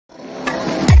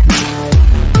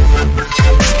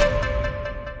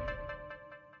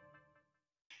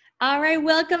All right,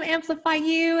 welcome Amplify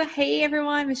You. Hey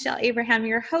everyone, Michelle Abraham,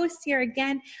 your host here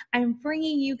again. I'm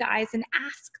bringing you guys an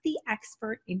Ask the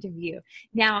Expert interview.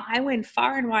 Now, I went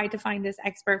far and wide to find this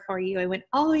expert for you. I went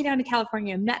all the way down to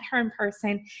California, met her in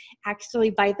person, actually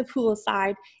by the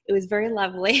poolside. It was very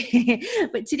lovely.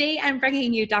 But today I'm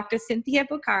bringing you Dr. Cynthia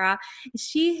Boccara.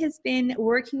 She has been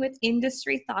working with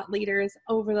industry thought leaders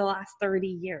over the last 30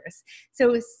 years.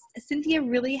 So Cynthia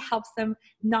really helps them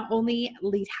not only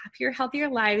lead happier, healthier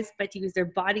lives, but to use their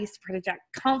bodies to project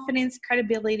confidence,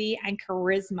 credibility, and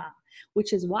charisma,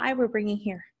 which is why we're bringing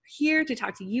here to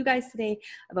talk to you guys today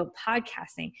about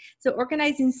podcasting. So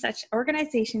organizations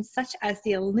such as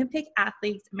the Olympic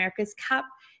athletes, America's Cup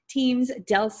teams,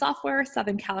 Dell Software,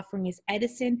 Southern California's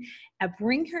Edison,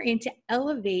 bring her in to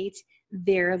elevate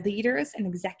their leaders and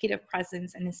executive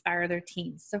presence and inspire their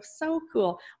teams. So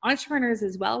cool. Entrepreneurs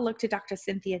as well look to Dr.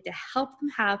 Cynthia to help them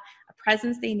have a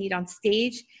presence they need on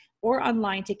stage or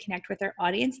online to connect with their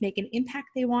audience, make an impact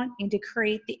they want, and to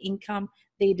create the income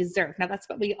they deserve. Now, that's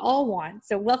what we all want.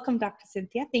 So welcome, Dr.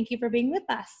 Cynthia. Thank you for being with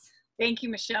us. Thank you,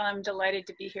 Michelle. I'm delighted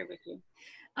to be here with you.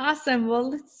 Awesome.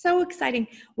 Well, it's so exciting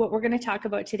what we're going to talk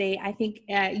about today. I think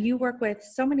you work with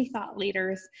so many thought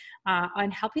leaders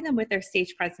on helping them with their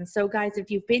stage presence. So guys,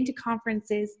 if you've been to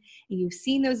conferences, you've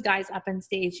seen those guys up on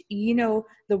stage, you know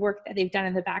the work that they've done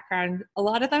in the background. A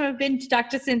lot of them have been to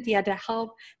Dr. Cynthia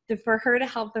for her to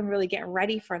help them really get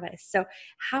ready for this. So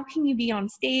how can you be on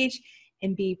stage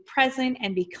and be present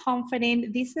and be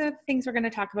confident? These are the things we're going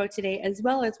to talk about today, as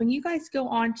well as when you guys go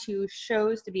on to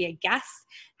shows to be a guest,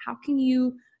 how can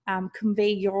you convey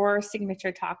your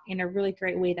signature talk in a really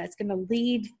great way that's going to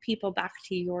lead people back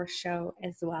to your show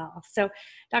as well. So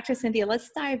Dr. Cynthia, let's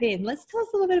dive in. Let's tell us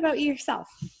a little bit about yourself.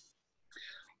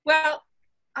 Well,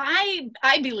 I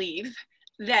believe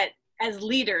that as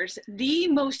leaders, the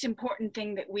most important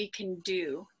thing that we can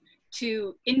do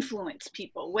to influence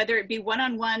people, whether it be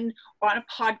one-on-one or on a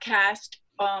podcast,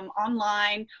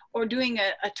 online, or doing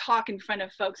a talk in front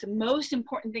of folks, the most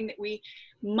important thing that we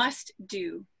must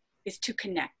do is to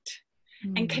connect.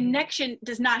 And connection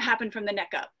does not happen from the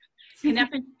neck up.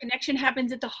 Connection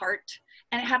happens at the heart,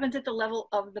 and it happens at the level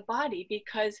of the body,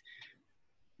 because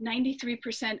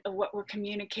 93% of what we're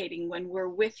communicating when we're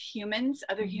with humans,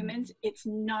 other humans, it's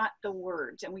not the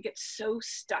words. And we get so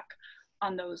stuck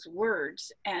on those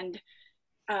words. And,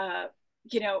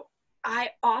 I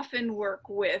often work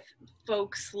with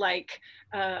folks like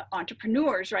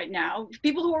entrepreneurs right now,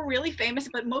 people who are really famous,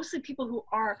 but mostly people who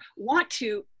want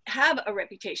to have a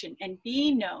reputation and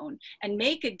be known and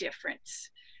make a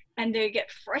difference. And they get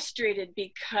frustrated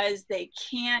because they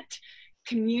can't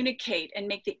communicate and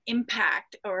make the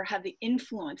impact or have the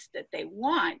influence that they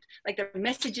want. Like their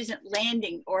message isn't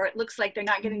landing, or it looks like they're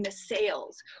not getting the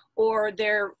sales, or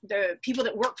the people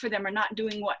that work for them are not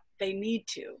doing what they need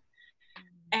to.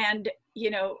 And,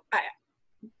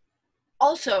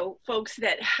 also folks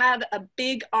that have a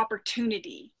big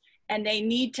opportunity and they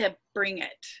need to bring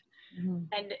it.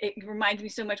 And it reminds me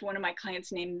so much, one of my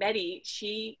clients named Betty,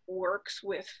 she works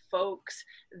with folks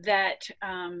that,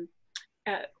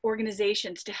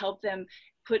 organizations to help them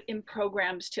put in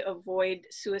programs to avoid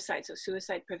suicide, so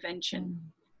suicide prevention.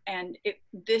 And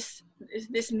this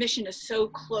mission is so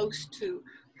close to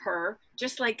her,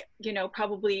 just like,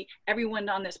 probably everyone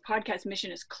on this podcast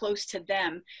mission is close to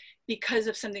them because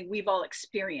of something we've all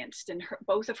experienced. And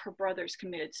both of her brothers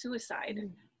committed suicide.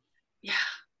 Yeah.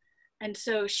 And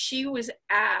so she was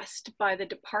asked by the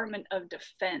Department of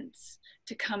Defense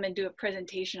to come and do a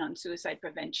presentation on suicide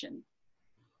prevention.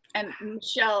 And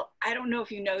Michelle, I don't know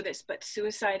if you know this, but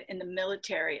suicide in the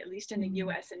military, at least in the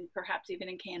US and perhaps even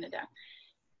in Canada,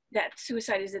 that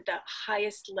suicide is at the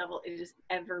highest level it has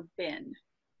ever been.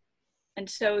 And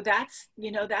so that's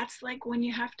like when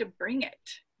you have to bring it.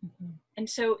 And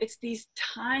so it's these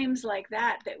times like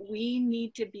that we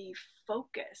need to be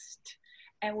focused,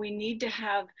 and we need to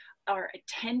have our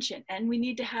attention, and we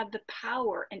need to have the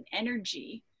power and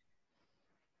energy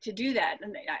to do that.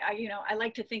 And I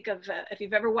like to think of, if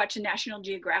you've ever watched a National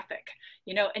Geographic,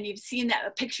 and you've seen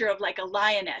a picture of like a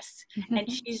lioness,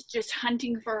 and she's just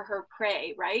hunting for her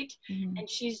prey, right? And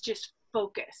she's just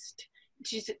focused.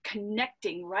 She's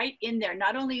connecting right in there,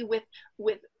 not only with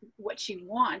what she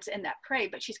wants and that prey,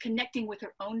 but she's connecting with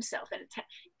her own self. And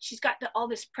she's got all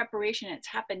this preparation, and it's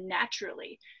happened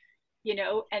naturally,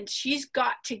 and she's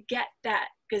got to get that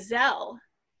gazelle,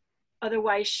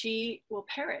 otherwise she will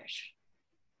perish.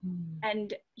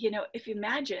 And, if you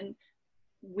imagine,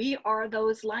 we are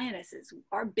those lionesses.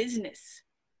 Our business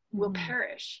will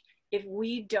perish if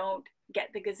we don't get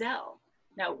the gazelle.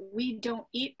 Now, we don't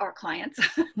eat our clients.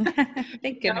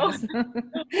 Thank goodness. We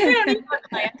don't eat our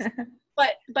clients.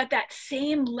 But that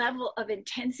same level of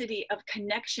intensity of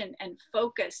connection and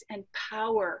focus and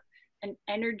power and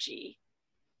energy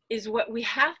is what we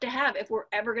have to have if we're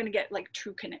ever going to get like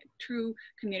true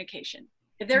communication.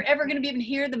 If they're ever going to be even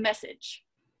hear the message,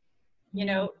 you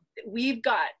know, we've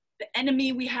got the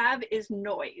enemy we have is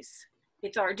noise.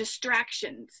 It's our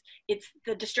distractions. It's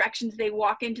the distractions they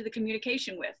walk into the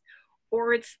communication with,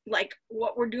 or it's like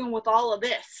what we're doing with all of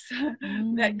this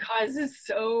that causes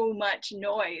so much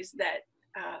noise that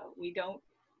we don't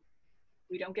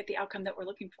get the outcome that we're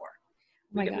looking for. Oh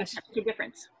my gosh. The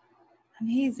difference.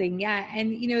 Amazing. Yeah.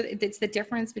 And you know, it's the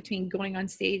difference between going on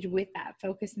stage with that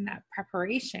focus and that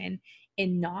preparation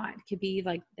and not. It could be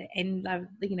like the end of,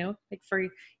 you know, like for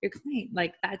your client,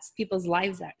 like that's people's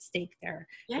lives at stake there,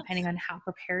 yes, depending on how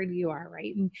prepared you are,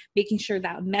 right? And making sure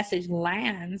that message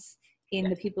lands in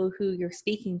the people who you're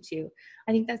speaking to.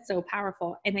 I think that's so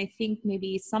powerful. And I think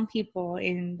maybe some people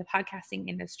in the podcasting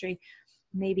industry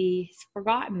maybe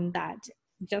forgotten that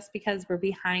just because we're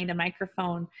behind a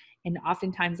microphone and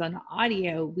oftentimes on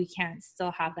audio, we can't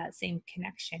still have that same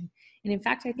connection. And in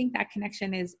fact, I think that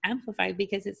connection is amplified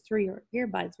because it's through your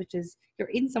earbuds, which is you're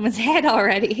in someone's head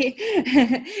already.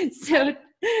 So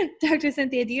Dr.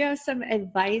 Cynthia, do you have some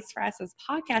advice for us as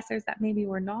podcasters that maybe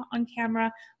we're not on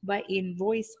camera, but in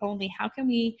voice only? How can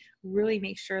we really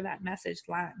make sure that message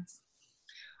lands?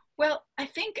 Well, I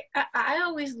think I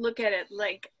always look at it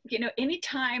like, you know,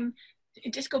 anytime,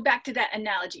 just go back to that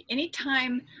analogy.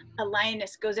 Anytime a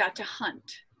lioness goes out to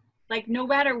hunt, like no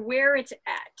matter where it's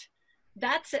at,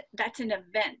 that's an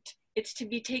event. It's to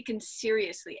be taken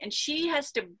seriously. And she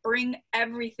has to bring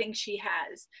everything she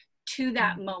has to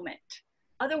that moment.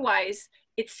 Otherwise,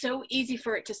 it's so easy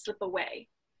for it to slip away.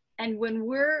 And when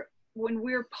we're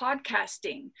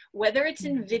podcasting, whether it's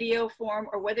in video form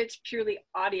or whether it's purely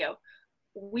audio,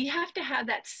 we have to have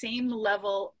that same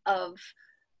level of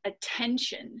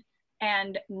attention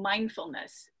and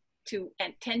mindfulness to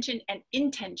attention and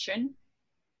intention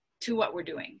to what we're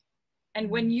doing. And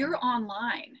when you're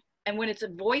online and when it's a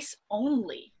voice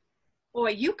only,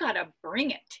 boy, you gotta bring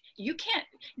it. You can't,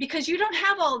 because you don't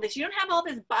have all this. You don't have all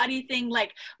this body thing,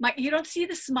 like you don't see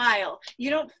the smile. You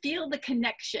don't feel the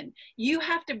connection. You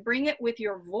have to bring it with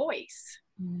your voice.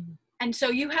 And so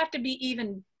you have to be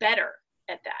even better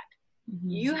at that.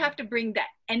 You have to bring that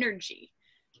energy.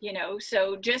 You know,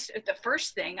 so just the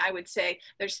first thing I would say,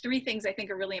 there's 3 things I think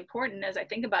are really important as I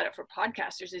think about it for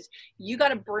podcasters is you got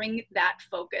to bring that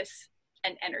focus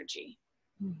and energy.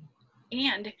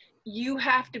 And you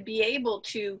have to be able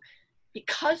to,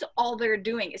 because all they're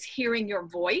doing is hearing your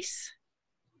voice,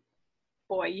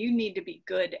 boy, you need to be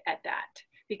good at that.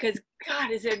 Because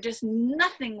God, is there just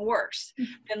nothing worse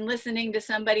than listening to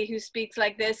somebody who speaks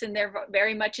like this and they're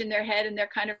very much in their head and they're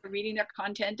kind of reading their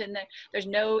content and there's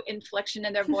no inflection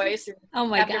in their voice. Oh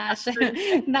my gosh,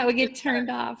 that would get turned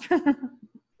off.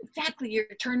 Exactly, you're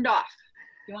turned off.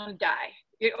 You want to die.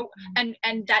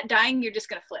 And that dying, you're just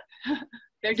going to flip.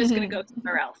 They're just going to go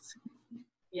somewhere else.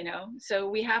 You know, so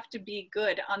we have to be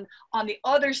good. On the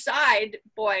other side,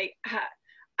 boy,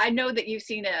 I know that you've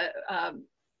seen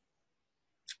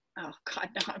oh God,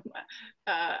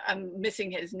 no, I'm missing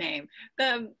his name.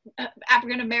 The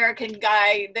African-American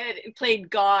guy that played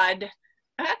God.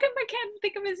 How come I can't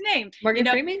think of his name? Morgan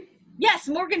Freeman? Yes,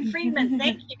 Morgan Freeman.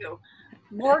 Thank you.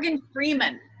 Morgan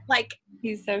Freeman. Like,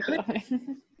 he's so cool.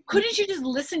 Couldn't you just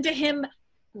listen to him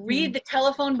read the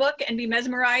telephone book and be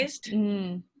mesmerized?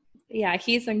 Yeah,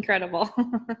 he's incredible.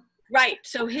 Right.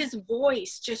 So his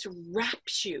voice just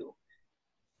wraps you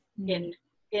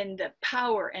in the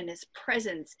power and his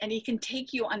presence, and he can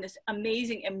take you on this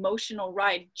amazing emotional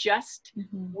ride just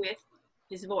with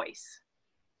his voice.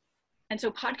 And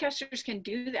so podcasters can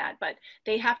do that, but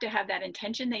they have to have that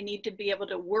intention. They need to be able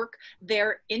to work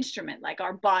their instrument, like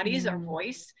our bodies, our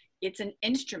voice. It's an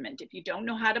instrument. If you don't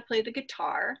know how to play the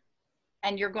guitar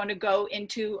and you're going to go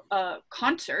into a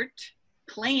concert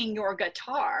playing your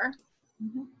guitar,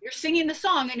 you're singing the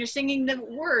song and you're singing the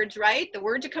words, right? The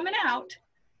words are coming out.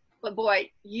 But boy,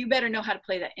 you better know how to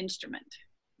play that instrument.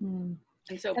 And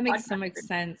so that makes so much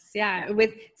sense. Yeah.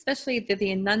 With especially the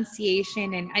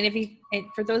enunciation and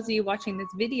for those of you watching this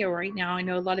video right now, I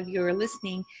know a lot of you are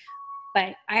listening,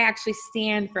 but I actually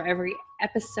stand for every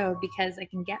episode because I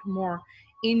can get more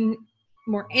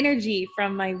energy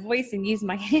from my voice and use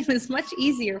my hands. It's much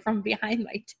easier from behind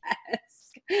my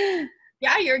desk.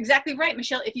 Yeah, you're exactly right,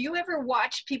 Michelle. If you ever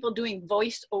watch people doing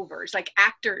voiceovers, like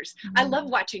actors, I love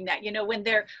watching that. You know, when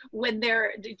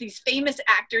they're these famous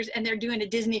actors and they're doing a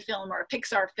Disney film or a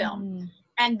Pixar film,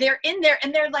 and they're in there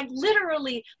and they're like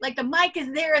literally like the mic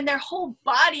is there and their whole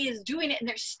body is doing it and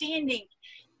they're standing.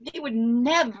 They would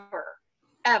never,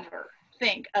 ever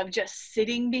think of just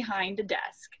sitting behind a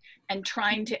desk and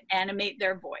trying to animate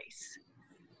their voice.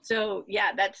 So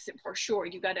yeah, that's for sure.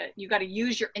 You gotta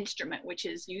use your instrument, which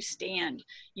is you stand,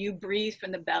 you breathe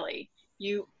from the belly,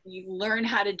 you learn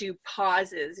how to do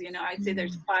pauses. You know, I'd say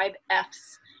there's 5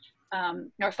 F's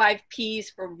or 5 P's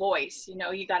for voice. You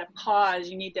know, you gotta pause.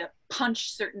 You need to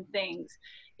punch certain things.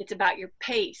 It's about your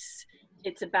pace.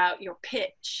 It's about your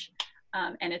pitch,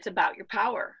 and it's about your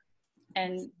power.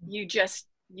 And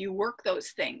you work those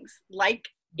things like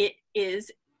it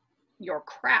is your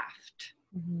craft.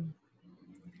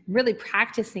 Really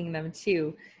practicing them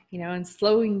too, you know, and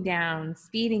slowing down,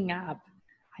 speeding up.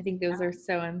 I think those are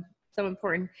so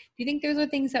important. Do you think those are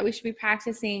things that we should be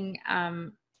practicing,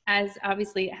 as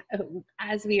obviously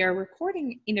as we are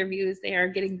recording interviews, they are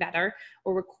getting better,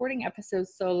 or recording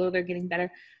episodes solo, they're getting better?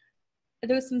 Are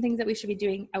those some things that we should be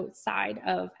doing outside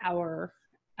of our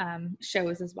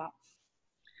shows as well?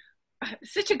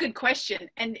 Such a good question.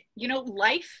 And you know,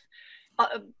 life,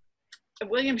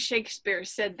 William Shakespeare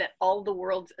said that all the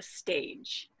world's a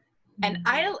stage. And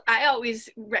I always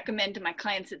recommend to my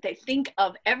clients that they think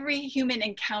of every human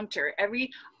encounter, every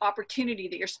opportunity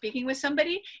that you're speaking with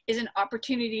somebody is an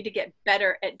opportunity to get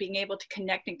better at being able to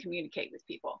connect and communicate with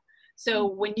people. So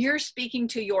when you're speaking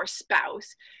to your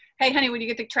spouse, hey honey, would you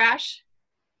get the trash?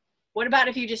 What about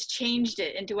if you just changed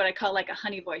it into what I call like a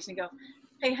honey voice and go,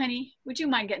 hey honey, would you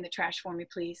mind getting the trash for me,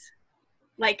 please?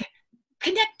 Like,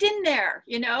 connect in there,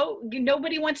 you know?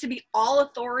 Nobody wants to be all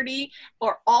authority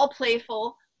or all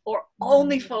playful or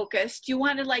only focused. You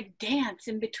want to like dance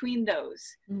in between those.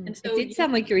 And so it did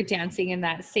sound like you were dancing in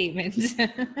that statement.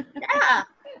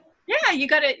 Yeah, you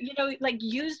gotta, you know, like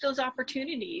use those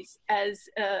opportunities as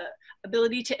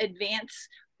ability to advance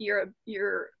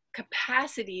your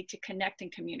capacity to connect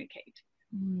and communicate.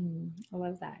 I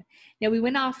love that. Now we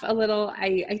went off a little,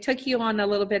 I took you on a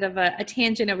little bit of a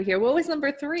tangent over here. What was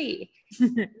number 3?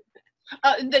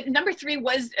 The number 3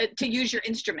 was to use your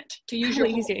instrument, to use your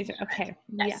instrument. Okay.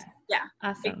 Yes. Yeah.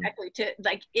 Awesome. Exactly. To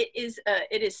like, it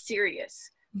is serious.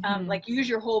 Like use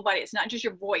your whole body. It's not just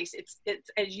your voice. It's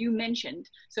as you mentioned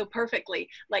so perfectly,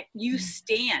 like you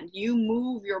stand, you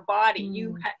move your body,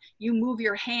 you move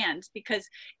your hands, because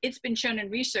it's been shown in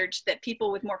research that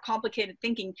people with more complicated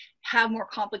thinking have more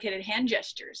complicated hand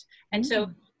gestures. And so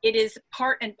it is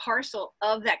part and parcel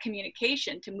of that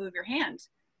communication to move your hands.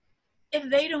 If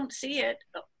they don't see it,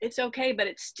 it's okay, but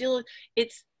it's still,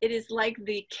 it is like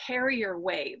the carrier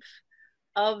wave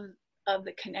of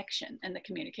the connection and the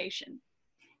communication.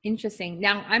 Interesting.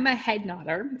 Now I'm a head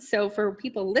nodder. So for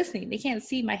people listening, they can't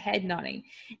see my head nodding.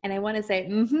 And I want to say,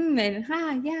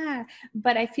 and yeah.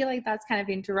 But I feel like that's kind of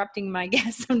interrupting my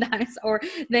guests sometimes, or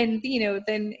then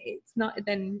it's not,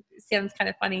 then it sounds kind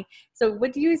of funny. So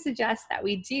what do you suggest that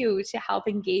we do to help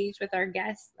engage with our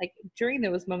guests, like during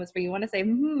those moments where you want to say,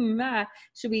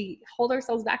 should we hold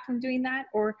ourselves back from doing that,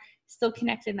 or still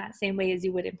connect in that same way as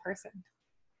you would in person?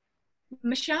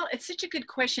 Michelle, it's such a good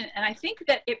question. And I think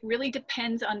that it really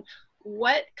depends on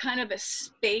what kind of a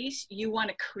space you want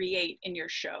to create in your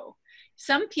show.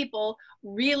 Some people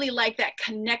really like that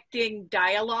connecting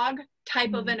dialogue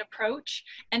type of an approach.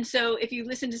 And so if you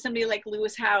listen to somebody like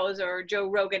Lewis Howes or Joe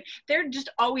Rogan, they're just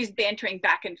always bantering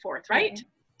back and forth, right?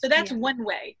 So that's one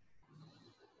way.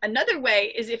 Another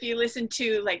way is if you listen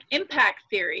to like Impact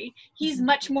Theory, he's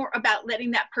much more about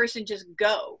letting that person just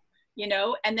go. You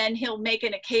know, and then he'll make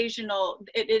an occasional,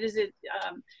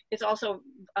 it's also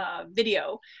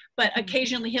video, but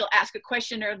occasionally he'll ask a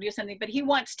question or do something, but he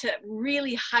wants to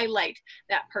really highlight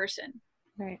that person.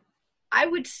 Right. I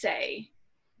would say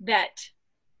that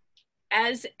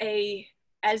as a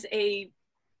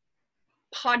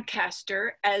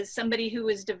podcaster, as somebody who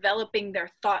is developing their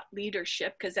thought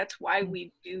leadership, because that's why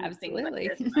we do things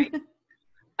like this, right?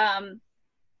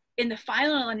 In the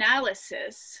final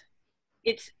analysis,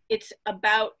 it's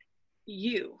about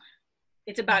you.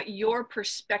 It's about your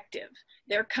perspective.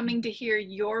 They're coming to hear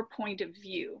your point of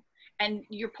view, and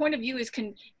your point of view is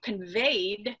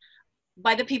conveyed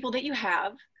by the people that you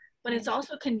have, but it's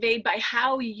also conveyed by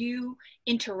how you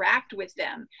interact with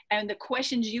them and the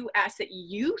questions you ask that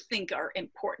you think are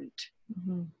important.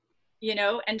 You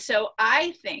know, and so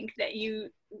I think that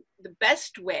the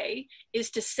best way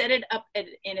is to set it up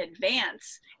in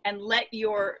advance and let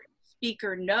your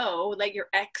speaker know, let your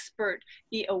expert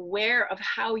be aware of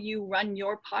how you run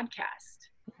your podcast.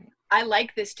 I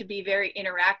like this to be very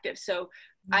interactive. So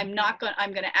I'm going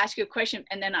to ask you a question,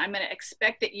 and then I'm going to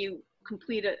expect that you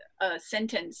complete a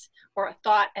sentence or a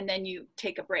thought, and then you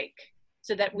take a break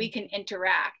so that we can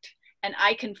interact and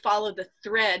I can follow the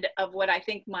thread of what I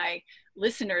think my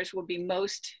listeners will be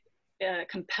most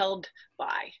compelled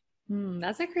by.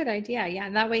 That's a great idea. Yeah.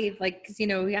 And that way, like, 'cause,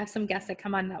 we have some guests that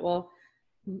come on that will,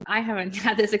 I haven't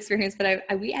had this experience, but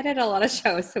we edit a lot of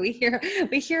shows. So we hear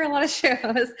a lot of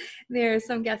shows. There's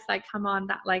some guests that come on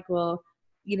that like will,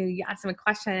 you ask them a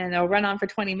question and they'll run on for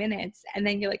 20 minutes and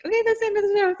then you're like, okay, that's the end of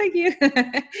the show. Thank you.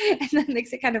 And that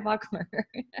makes it kind of awkward.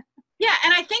 Yeah.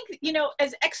 And I think,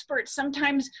 as experts,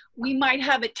 sometimes we might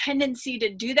have a tendency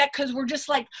to do that because we're just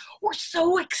like, we're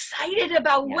so excited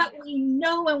about what we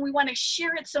know and we want to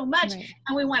share it so much, right,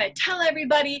 and we want to tell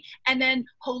everybody. And then,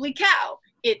 holy cow,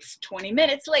 it's 20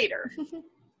 minutes later.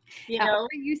 We're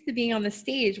used to being on the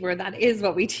stage where that is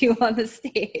what we do on the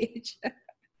stage.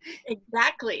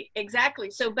 Exactly.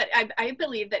 So, but I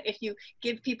believe that if you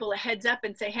give people a heads up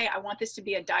and say, hey, I want this to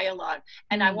be a dialogue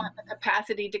and I want the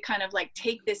capacity to kind of like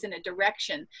take this in a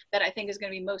direction that I think is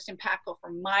going to be most impactful for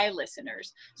my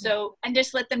listeners. So, and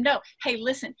just let them know, hey,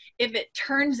 listen, if it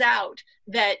turns out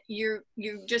that you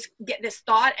just get this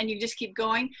thought and you just keep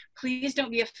going, please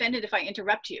don't be offended if I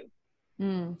interrupt you.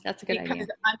 That's a good idea. Because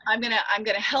I'm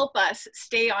gonna help us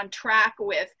stay on track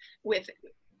with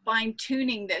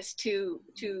fine-tuning this to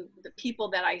the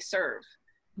people that I serve.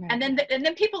 Right. And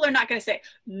then people are not going to say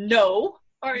no,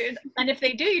 and if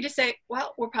they do, you just say,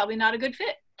 well, we're probably not a good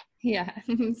fit. Yeah.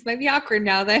 This might be awkward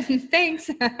now then. Thanks.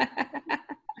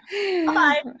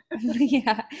 Bye.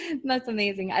 Yeah, that's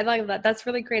amazing. I like that. That's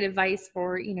really great advice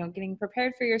for, getting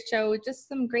prepared for your show. Just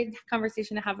some great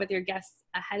conversation to have with your guests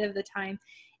ahead of the time.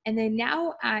 And then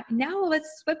now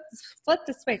let's flip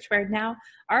the switch where now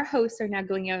our hosts are now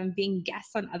going out and being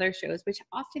guests on other shows, which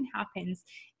often happens.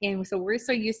 And so we're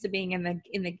so used to being in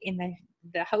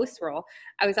the host role.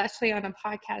 I was actually on a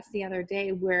podcast the other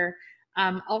day where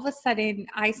all of a sudden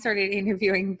I started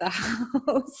interviewing the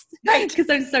host because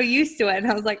I'm so used to it.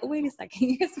 And I was like, oh, wait a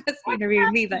second, you're supposed to be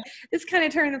interviewing me, but this kind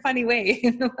of turned a funny way.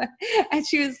 And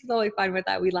she was totally fine with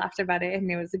that. We laughed about it and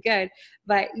it was good.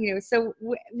 But, so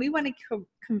we want to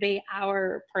convey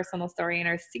our personal story and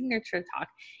our signature talk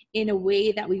in a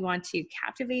way that we want to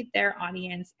captivate their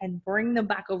audience and bring them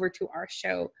back over to our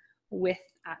show with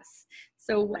us.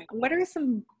 So what are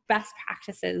some best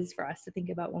practices for us to think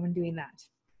about when we're doing that?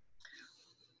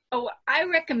 Oh, I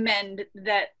recommend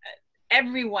that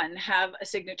everyone have a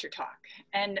signature talk.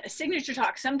 And a signature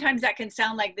talk, sometimes that can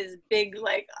sound like this big,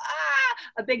 like,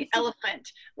 a big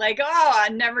elephant. Like, oh,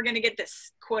 I'm never going to get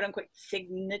this quote unquote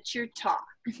signature talk.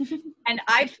 And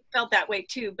I've felt that way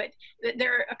too. But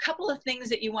there are a couple of things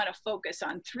that you want to focus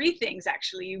on. 3 things,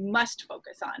 actually, you must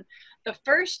focus on. The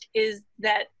first is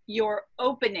that your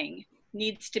opening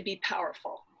needs to be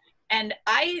powerful. And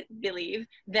I believe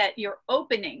that your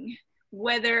opening,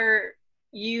 whether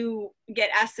you get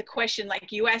asked the question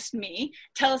like you asked me,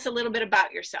 tell us a little bit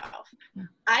about yourself.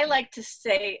 I like to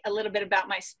say a little bit about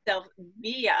myself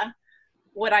via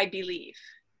what I believe,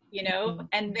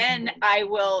 and then I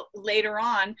will later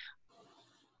on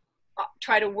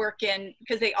try to work in,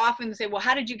 because they often say, well,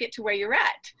 how did you get to where you're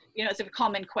at? It's a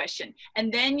common question.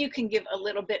 And then you can give a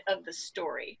little bit of the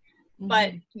story.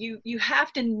 But you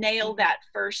have to nail that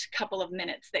first couple of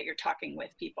minutes that you're talking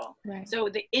with people. Right. So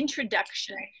the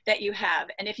introduction that you have,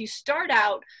 and if you start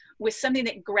out with something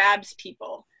that grabs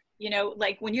people,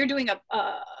 like when you're doing a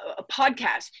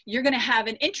podcast, you're going to have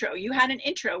an intro. You had an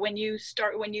intro when you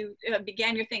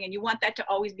began your thing, and you want that to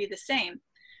always be the same.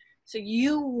 So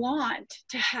you want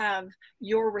to have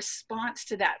your response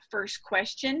to that first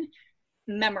question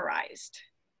memorized.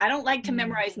 I don't like to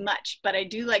memorize much, but I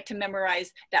do like to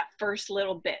memorize that first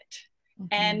little bit.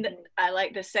 And I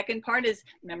like the second part is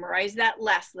memorize that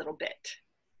last little bit,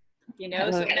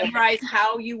 so memorize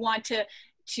how you want to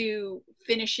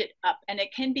finish it up. And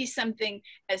it can be something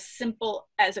as simple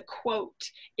as a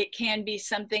quote. It can be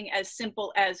something as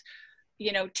simple as,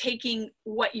 taking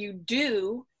what you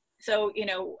do. So,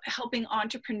 helping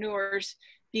entrepreneurs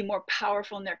be more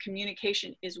powerful in their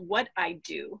communication is what I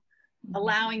do.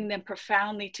 Allowing them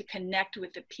profoundly to connect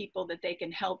with the people that they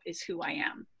can help is who I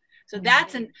am. So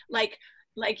that's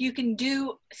like you can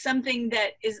do something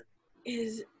that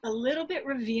is a little bit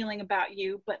revealing about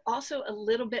you, but also a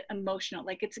little bit emotional,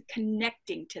 like it's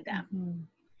connecting to them.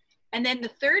 And then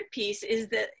the third piece is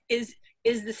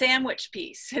the sandwich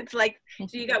piece. It's like,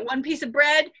 so you got one piece of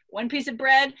bread,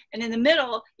 and in the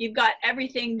middle, you've got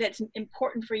everything that's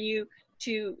important for you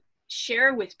to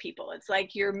share with people. It's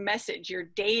like your message, your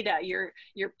data, your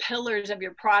pillars of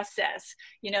your process,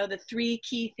 the 3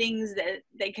 key things that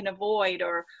they can avoid,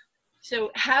 or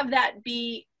so have that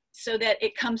be so that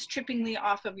it comes trippingly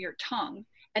off of your tongue.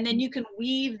 And then you can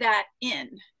weave that in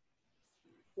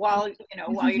while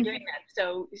you're doing that.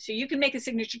 So you can make a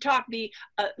signature talk be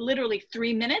literally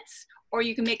 3 minutes, or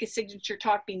you can make a signature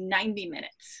talk be 90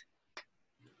 minutes.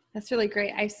 That's really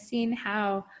great. I've seen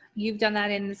how you've done that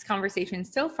in this conversation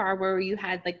so far, where you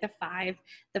had like the five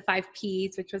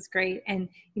P's, which was great. And,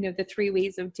 the 3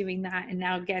 ways of doing that. And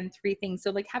now again, 3 things.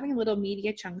 So like having little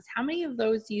media chunks, how many of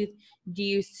those do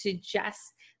you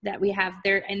suggest that we have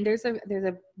there? And there's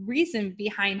a reason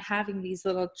behind having these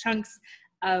little chunks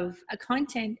of a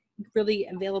content really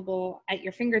available at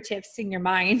your fingertips in your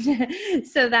mind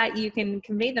so that you can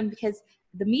convey them, because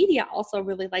the media also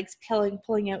really likes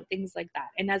pulling out things like that.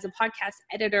 And as a podcast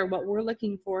editor, what we're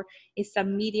looking for is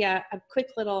some media, a quick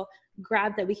little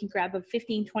grab that we can grab of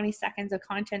 15, 20 seconds of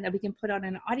content that we can put on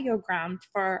an audiogram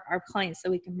for our clients so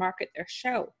we can market their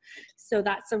show. So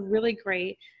that's a really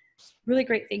great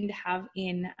thing to have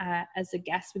in as a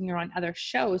guest when you're on other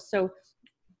shows. So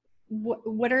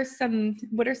what are some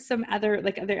other,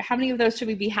 how many of those should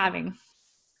we be having?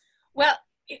 Well,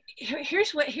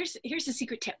 here's the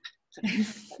secret tip.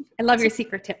 I love your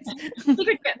secret tips.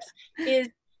 Secret tips is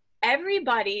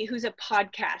everybody who's a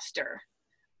podcaster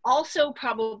also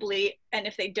probably, and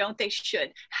if they don't, they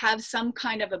should have some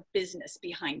kind of a business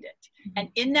behind it. Mm-hmm. And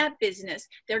in that business,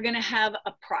 they're going to have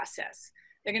a process.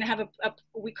 They're going to have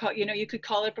you could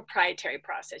call it a proprietary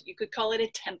process. You could call it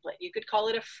a template. You could call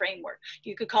it a framework.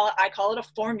 I call it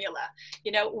a formula.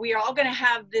 We are all going to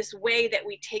have this way that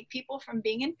we take people from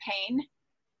being in pain,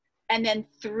 and then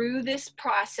through this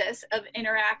process of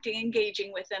interacting,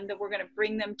 engaging with them, that we're going to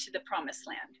bring them to the promised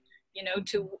land,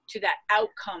 to that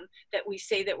outcome that we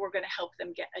say that we're going to help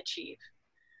them achieve.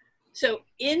 So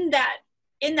in that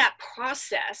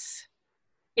process,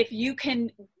 if you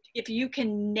can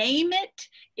name it,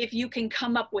 if you can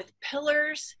come up with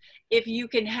pillars, if you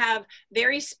can have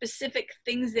very specific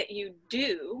things that you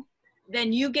do,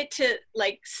 then you get to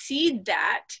seed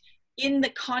that in the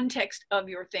context of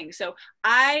your thing. So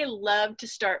I love to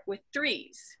start with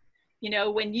 3s.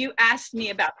 When you asked me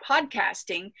about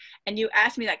podcasting and you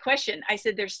asked me that question, I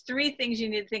said, there's 3 things you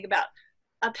need to think about.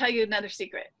 I'll tell you another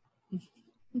secret.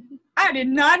 I did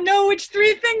not know which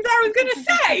 3 things I was going to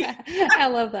say. I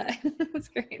love that. That's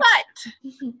great.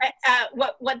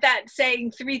 But what that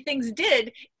saying 3 things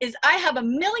did is I have a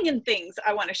million things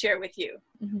I want to share with you.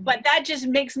 Mm-hmm. But that just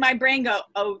makes my brain go,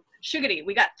 oh, sugary,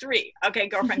 we got 3. Okay,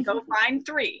 girlfriend, go find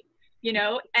 3.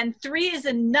 And 3 is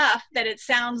enough that it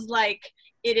sounds like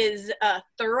it is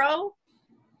thorough,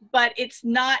 but it's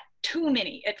not too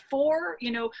many. At 4,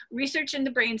 research in the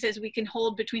brain says we can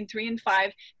hold between 3 and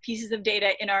 5 pieces of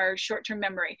data in our short-term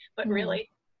memory, but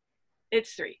really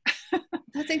it's 3.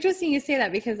 That's interesting you say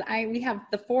that, because we have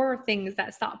the 4 things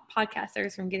that stop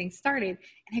podcasters from getting started,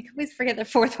 and I can always forget the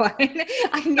 4th one.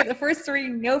 I can get the first 3,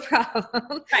 no problem.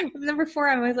 Right. Number 4,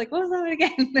 I'm always like, what was that one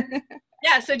again?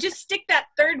 Yeah, so just stick that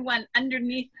 3rd one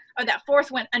underneath, or that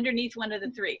 4th one underneath one of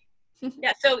the 3.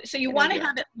 Yeah, so you want to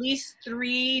have at least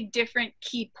 3 different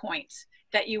key points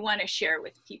that you want to share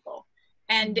with people.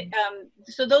 And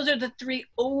so those are the 3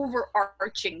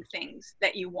 overarching things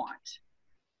that you want.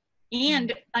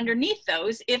 And underneath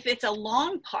those, if it's a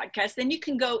long podcast, then you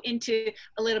can go into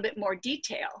a little bit more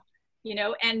detail,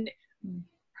 and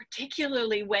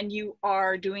particularly when you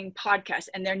are doing podcasts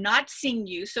and they're not seeing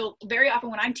you. So very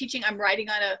often when I'm teaching, I'm writing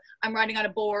on a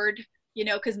board,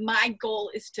 because my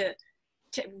goal is to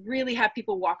really have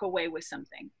people walk away with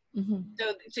something. Mm-hmm.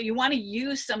 So you want to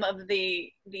use some of the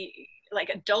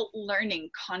adult learning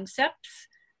concepts.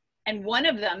 And one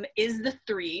of them is the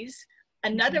 3s.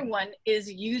 Another one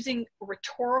is using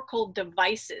rhetorical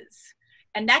devices.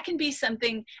 And that can be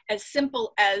something as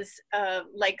simple as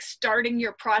starting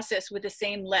your process with the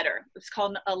same letter. It's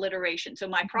called alliteration. So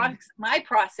my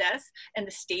process and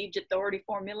the stage authority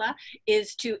formula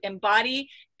is to embody,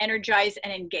 energize,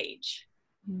 and engage.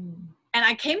 And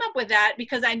I came up with that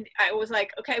because I was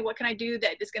like, okay, what can I do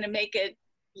that is going to make it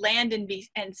land and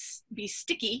be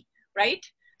sticky, right?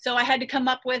 So I had to come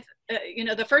up with,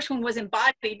 the first one was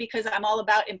embody, because I'm all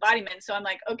about embodiment. So I'm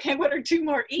like, okay, what are 2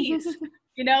 more E's?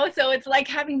 So it's like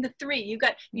having the 3.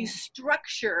 You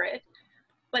structure it,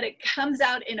 but it comes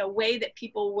out in a way that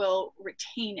people will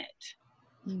retain it.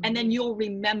 And then you'll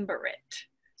remember it.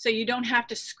 So you don't have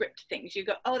to script things. You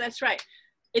go, oh, that's right.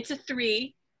 It's a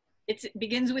 3. It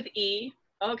begins with E.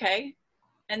 Okay.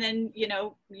 And then,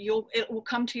 it will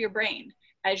come to your brain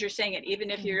as you're saying it, even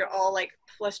if you're all like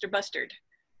fluster-bustered.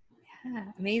 Yeah,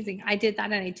 amazing. I did that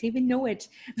and I didn't even know it.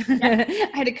 Yeah.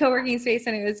 I had a co-working space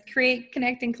and it was create,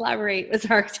 connect, and collaborate was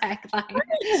our tagline. Right.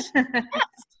 Yes.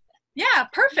 Yeah,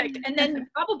 perfect. And then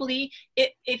probably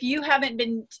if you haven't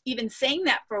been even saying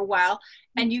that for a while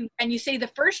and you say the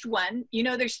first one,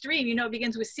 there's 3, it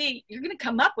begins with C, you're going to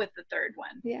come up with the 3rd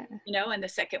one. Yeah. And the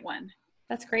second one.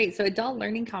 That's great. So adult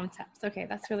learning concepts. Okay.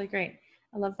 That's really great.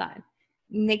 I love that.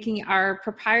 making our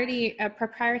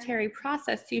proprietary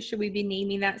process too, should we be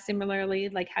naming that similarly,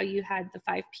 like how you had the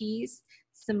 5 Ps,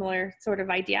 similar sort of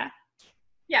idea?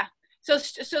 Yeah. So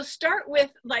start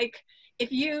with, like,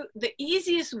 the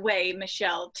easiest way,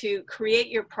 Michelle, to create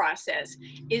your process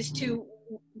is to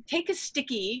take a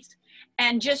sticky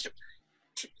and just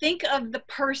think of the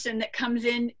person that comes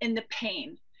in the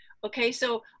pain. Okay,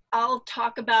 so I'll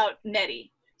talk about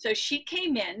Nettie. So she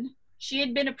came in, she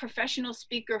had been a professional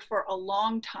speaker for a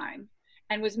long time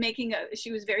and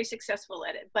she was very successful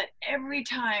at it. But every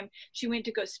time she went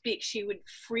to go speak, she would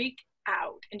freak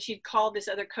out, and she'd call this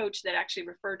other coach that actually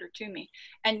referred her to me,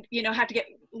 and had to get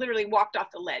literally walked off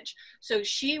the ledge. So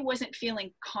she wasn't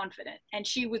feeling confident, and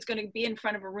she was going to be in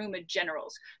front of a room of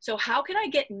generals. So how can I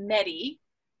get Nettie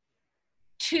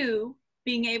to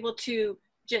being able to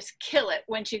just kill it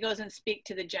when she goes and speak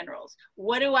to the generals?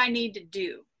 What do I need to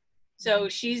do? So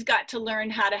she's got to learn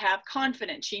how to have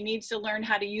confidence. She needs to learn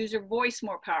how to use her voice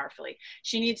more powerfully.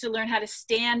 She needs to learn how to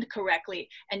stand correctly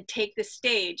and take the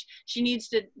stage. She needs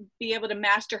to be able to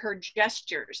master her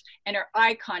gestures and her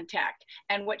eye contact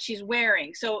and what she's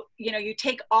wearing. So, you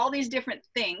take all these different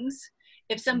things.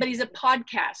 If somebody's a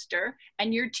podcaster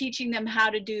and you're teaching them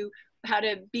how to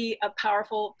be a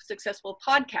powerful, successful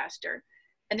podcaster,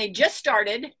 and they just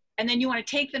started, and then you want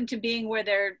to take them to being where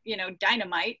they're,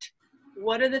 dynamite,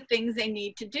 what are the things they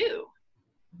need to do?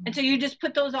 And so you just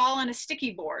put those all on a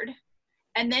sticky board,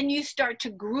 and then you start to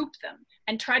group them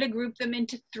and try to group them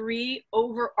into 3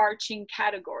 overarching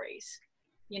categories.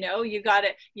 You've got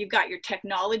your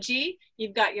technology,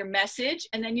 you've got your message,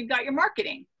 and then you've got your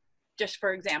marketing, just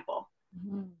for example.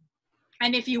 Mm-hmm.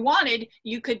 And if you wanted,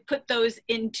 you could put those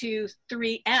into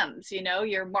 3 M's,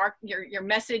 your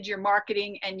message, your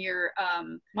marketing, and your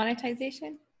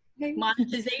monetization. Maybe?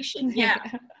 Monetization, yeah.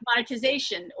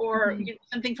 Monetization, or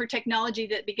something for technology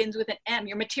that begins with an M,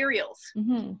 your materials.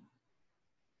 Mm-hmm.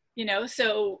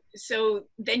 So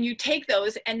then you take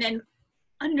those, and then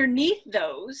underneath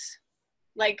those,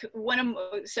 like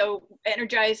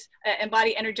energize,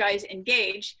 embody, energize,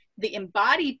 engage, the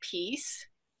embody piece,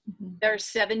 there are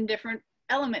 7 different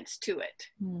elements to it,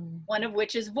 one of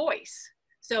which is voice.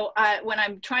 So when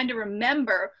I'm trying to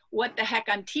remember what the heck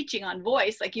I'm teaching on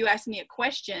voice, like you asked me a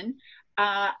question,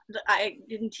 I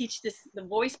didn't teach the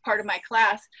voice part of my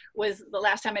class. Was the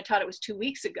last time I taught it was 2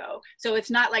 weeks ago. So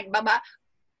it's not like baba,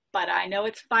 but I know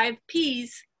it's 5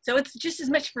 Ps. So it's just as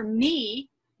much for me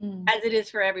as it is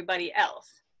for everybody else.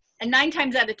 And 9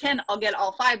 times out of 10, I'll get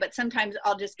all 5, but sometimes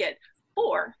I'll just get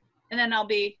 4, and then I'll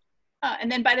be,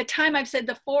 and then by the time I've said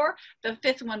the 4, the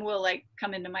 5th one will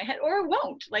come into my head, or it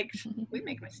won't. We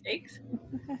make mistakes.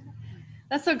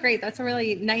 That's so great. That's a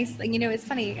really nice, it's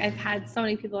funny. I've had so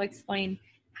many people explain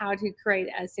how to create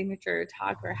a signature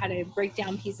talk or how to break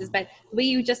down pieces, but the way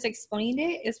you just explained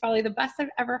it is probably the best I've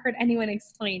ever heard anyone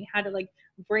explain how to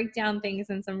break down things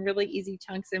in some really easy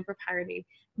chunks and proprietary,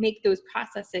 make those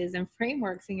processes and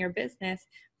frameworks in your business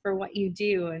for what you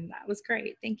do. And that was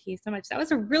great. Thank you so much. That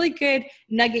was a really good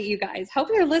nugget, you guys. Hope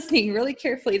you're listening really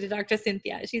carefully to Dr.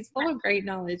 Cynthia. She's full of great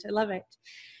knowledge. I love it.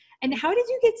 And how did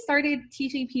you get started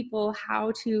teaching people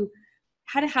how to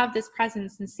have this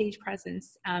presence and stage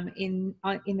presence in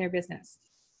their business?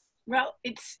 Well,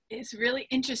 it's really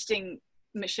interesting,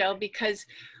 Michelle, because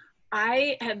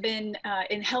I have been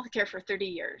in healthcare for 30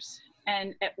 years.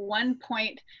 And at one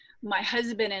point, my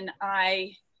husband and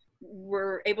I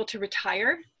were able to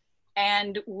retire,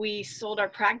 and we sold our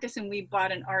practice and we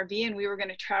bought an RV, and we were going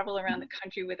to travel around the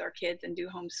country with our kids and do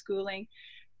homeschooling.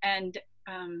 And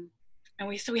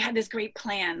we had this great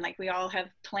plan. We all have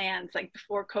plans.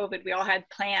 Before COVID, we all had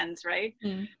plans, right?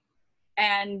 Mm.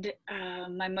 And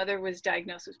my mother was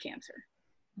diagnosed with cancer.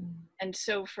 Mm. And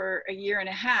so for a year and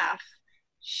a half,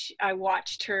 I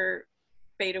watched her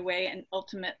fade away, and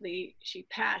ultimately she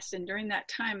passed. And during that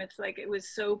time, it was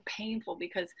so painful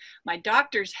because my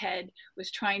doctor's head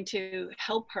was trying to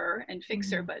help her and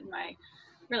fix her, but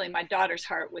my daughter's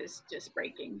heart was just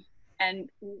breaking. And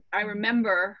I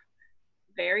remember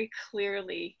very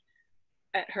clearly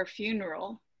at her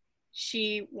funeral,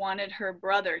 she wanted her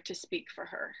brother to speak for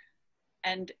her.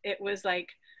 And it was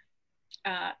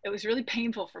it was really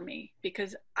painful for me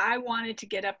because I wanted to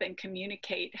get up and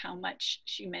communicate how much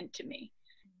she meant to me.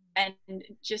 And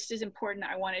just as important,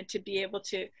 I wanted to be able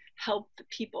to help the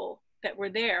people that were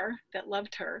there that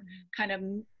loved her kind of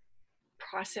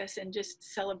process and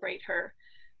just celebrate her.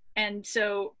 And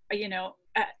so,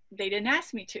 they didn't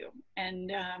ask me to.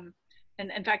 And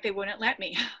in fact, they wouldn't let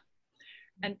me.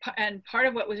 And part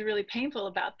of what was really painful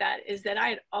about that is that I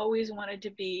had always wanted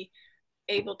to be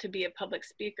able to be a public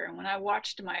speaker. And when I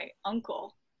watched my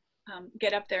uncle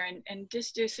get up there and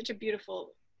just do such a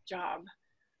beautiful job,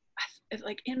 it's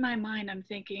like in my mind, I'm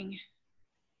thinking,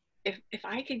 if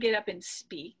I could get up and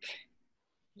speak,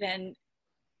 then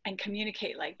and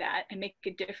communicate like that and make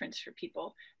a difference for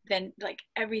people, then like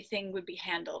everything would be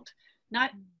handled.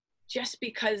 Not just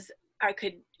because I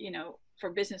could,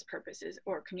 for business purposes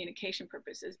or communication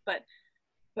purposes, but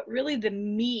really the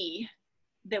me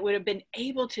that would have been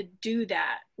able to do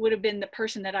that would have been the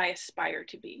person that I aspire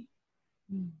to be.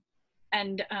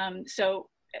 And so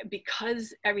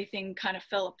because everything kind of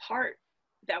fell apart,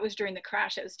 that was during the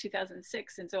crash, that was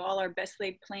 2006. And so all our best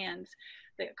laid plans,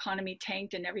 the economy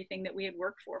tanked, and everything that we had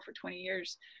worked for 20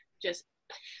 years just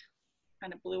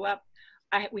kind of blew up.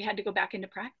 We had to go back into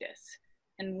practice.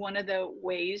 And one of the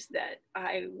ways that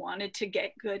I wanted to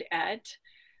get good at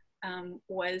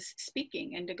was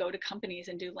speaking, and to go to companies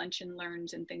and do lunch and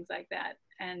learns and things like that.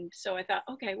 And so I thought,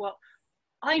 okay, well,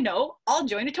 I know, I'll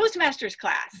join a Toastmasters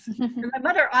class. And my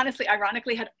mother, honestly,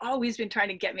 ironically, had always been trying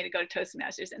to get me to go to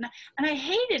Toastmasters. And I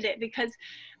hated it because,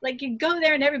 like, you go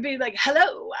there and everybody like,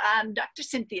 hello, I'm Dr.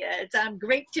 Cynthia. It's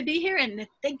great to be here, and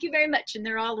thank you very much. And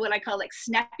they're all what I call like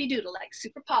snappy doodle, like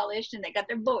super polished, and they got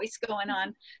their voice going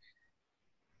on.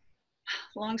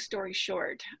 Long story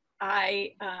short,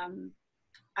 I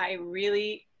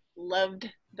really loved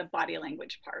the body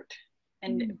language part.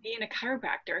 And being a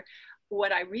chiropractor,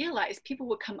 what I realized, people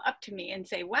would come up to me and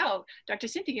say, wow, Dr.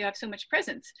 Cynthia, you have so much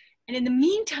presence. And in the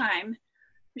meantime,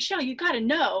 Michelle, you got to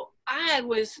know, I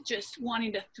was just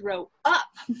wanting to throw up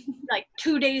like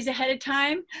 2 days ahead of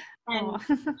time and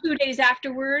 2 days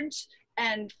afterwards,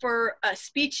 and for a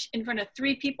speech in front of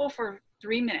 3 people for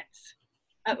 3 minutes.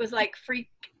 It was like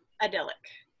freak-adelic.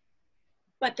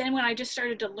 But then when I just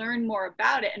started to learn more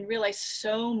about it and realize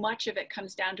so much of it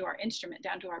comes down to our instrument,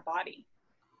 down to our body.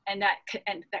 And that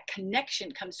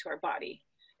connection comes to our body.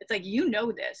 It's like,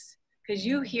 this because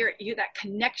you hear that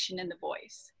connection in the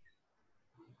voice,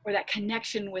 or that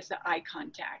connection with the eye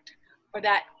contact, or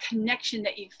that connection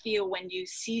that you feel when you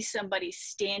see somebody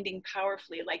standing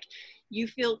powerfully, like you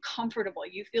feel comfortable,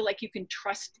 you feel like you can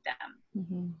trust them.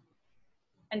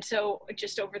 And so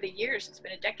just over the years, it's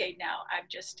been a decade now, I've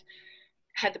just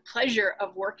had the pleasure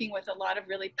of working with a lot of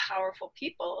really powerful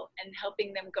people and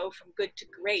helping them go from good to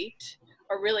great,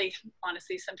 or really,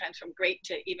 honestly, sometimes from great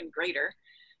to even greater.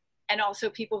 And also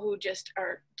people who just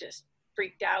are just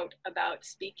freaked out about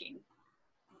speaking.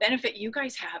 Benefit you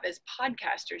guys have as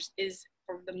podcasters is,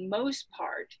 for the most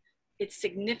part, it's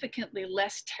significantly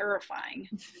less terrifying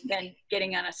than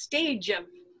getting on a stage of,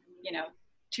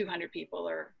 200 people,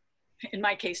 or in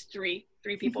my case, three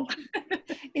people.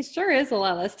 It sure is a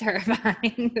lot less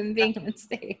terrifying than being on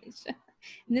stage.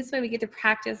 And this way we get to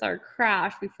practice our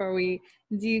craft before we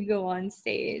do go on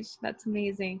stage. That's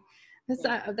amazing.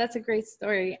 That's a great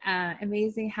story.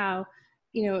 Amazing how,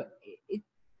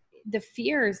 the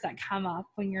fears that come up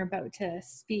when you're about to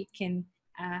speak, and,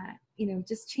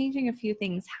 just changing a few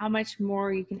things, how much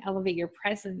more you can elevate your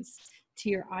presence to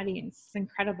your audience. It's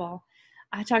incredible.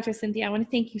 Dr. Cynthia, I want to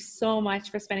thank you so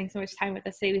much for spending so much time with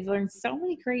us today. We've learned so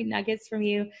many great nuggets from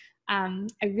you. I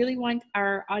really want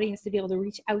our audience to be able to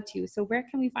reach out to you. So where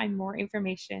can we find more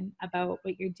information about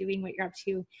what you're doing, what you're up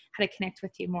to, how to connect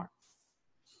with you more?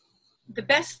 The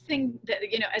best thing that,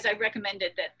 as I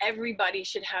recommended, that everybody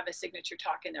should have a signature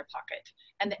talk in their pocket,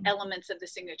 and the elements of the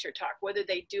signature talk, whether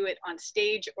they do it on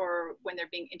stage or when they're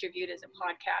being interviewed as a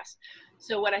podcast.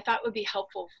 So what I thought would be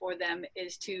helpful for them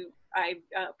is I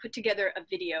put together a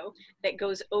video that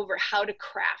goes over how to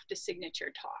craft a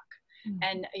signature talk.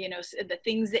 And, the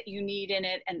things that you need in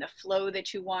it and the flow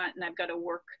that you want. And I've got a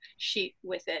worksheet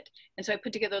with it. And so I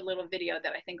put together a little video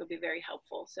that I think will be very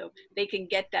helpful. So they can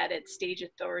get that at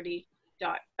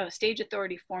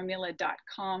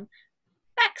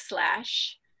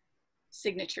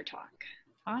stageauthority.com/signature talk.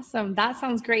 Awesome. That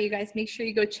sounds great. You guys, make sure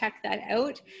you go check that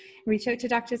out. Reach out to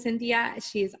Dr. Cynthia.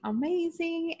 She is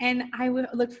amazing. And I would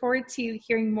look forward to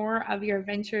hearing more of your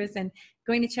adventures and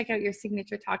going to check out your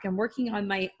signature talk and working on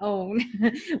my own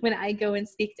when I go and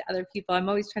speak to other people. I'm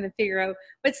always trying to figure out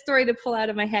what story to pull out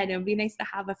of my head. It would be nice to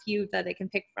have a few that I can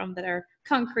pick from that are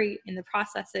concrete in the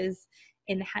processes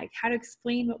and how to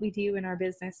explain what we do in our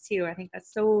business too. I think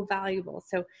that's so valuable.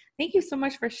 So thank you so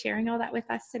much for sharing all that with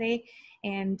us today.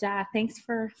 And thanks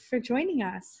for joining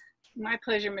us. My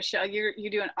pleasure, Michelle. You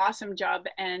do an awesome job.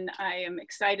 And I am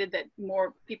excited that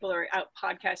more people are out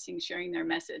podcasting, sharing their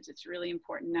message. It's really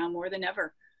important now more than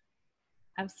ever.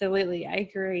 Absolutely. I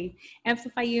agree.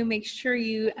 Amplify You. Make sure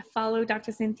you follow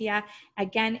Dr. Cynthia.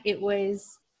 Again, it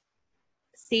was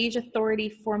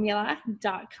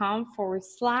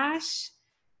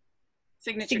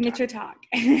stageauthorityformula.com/signature talk.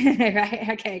 Right.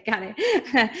 Okay. Got it.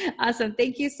 Awesome.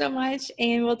 Thank you so much.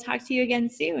 And we'll talk to you again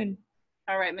soon.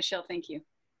 All right, Michelle. Thank you.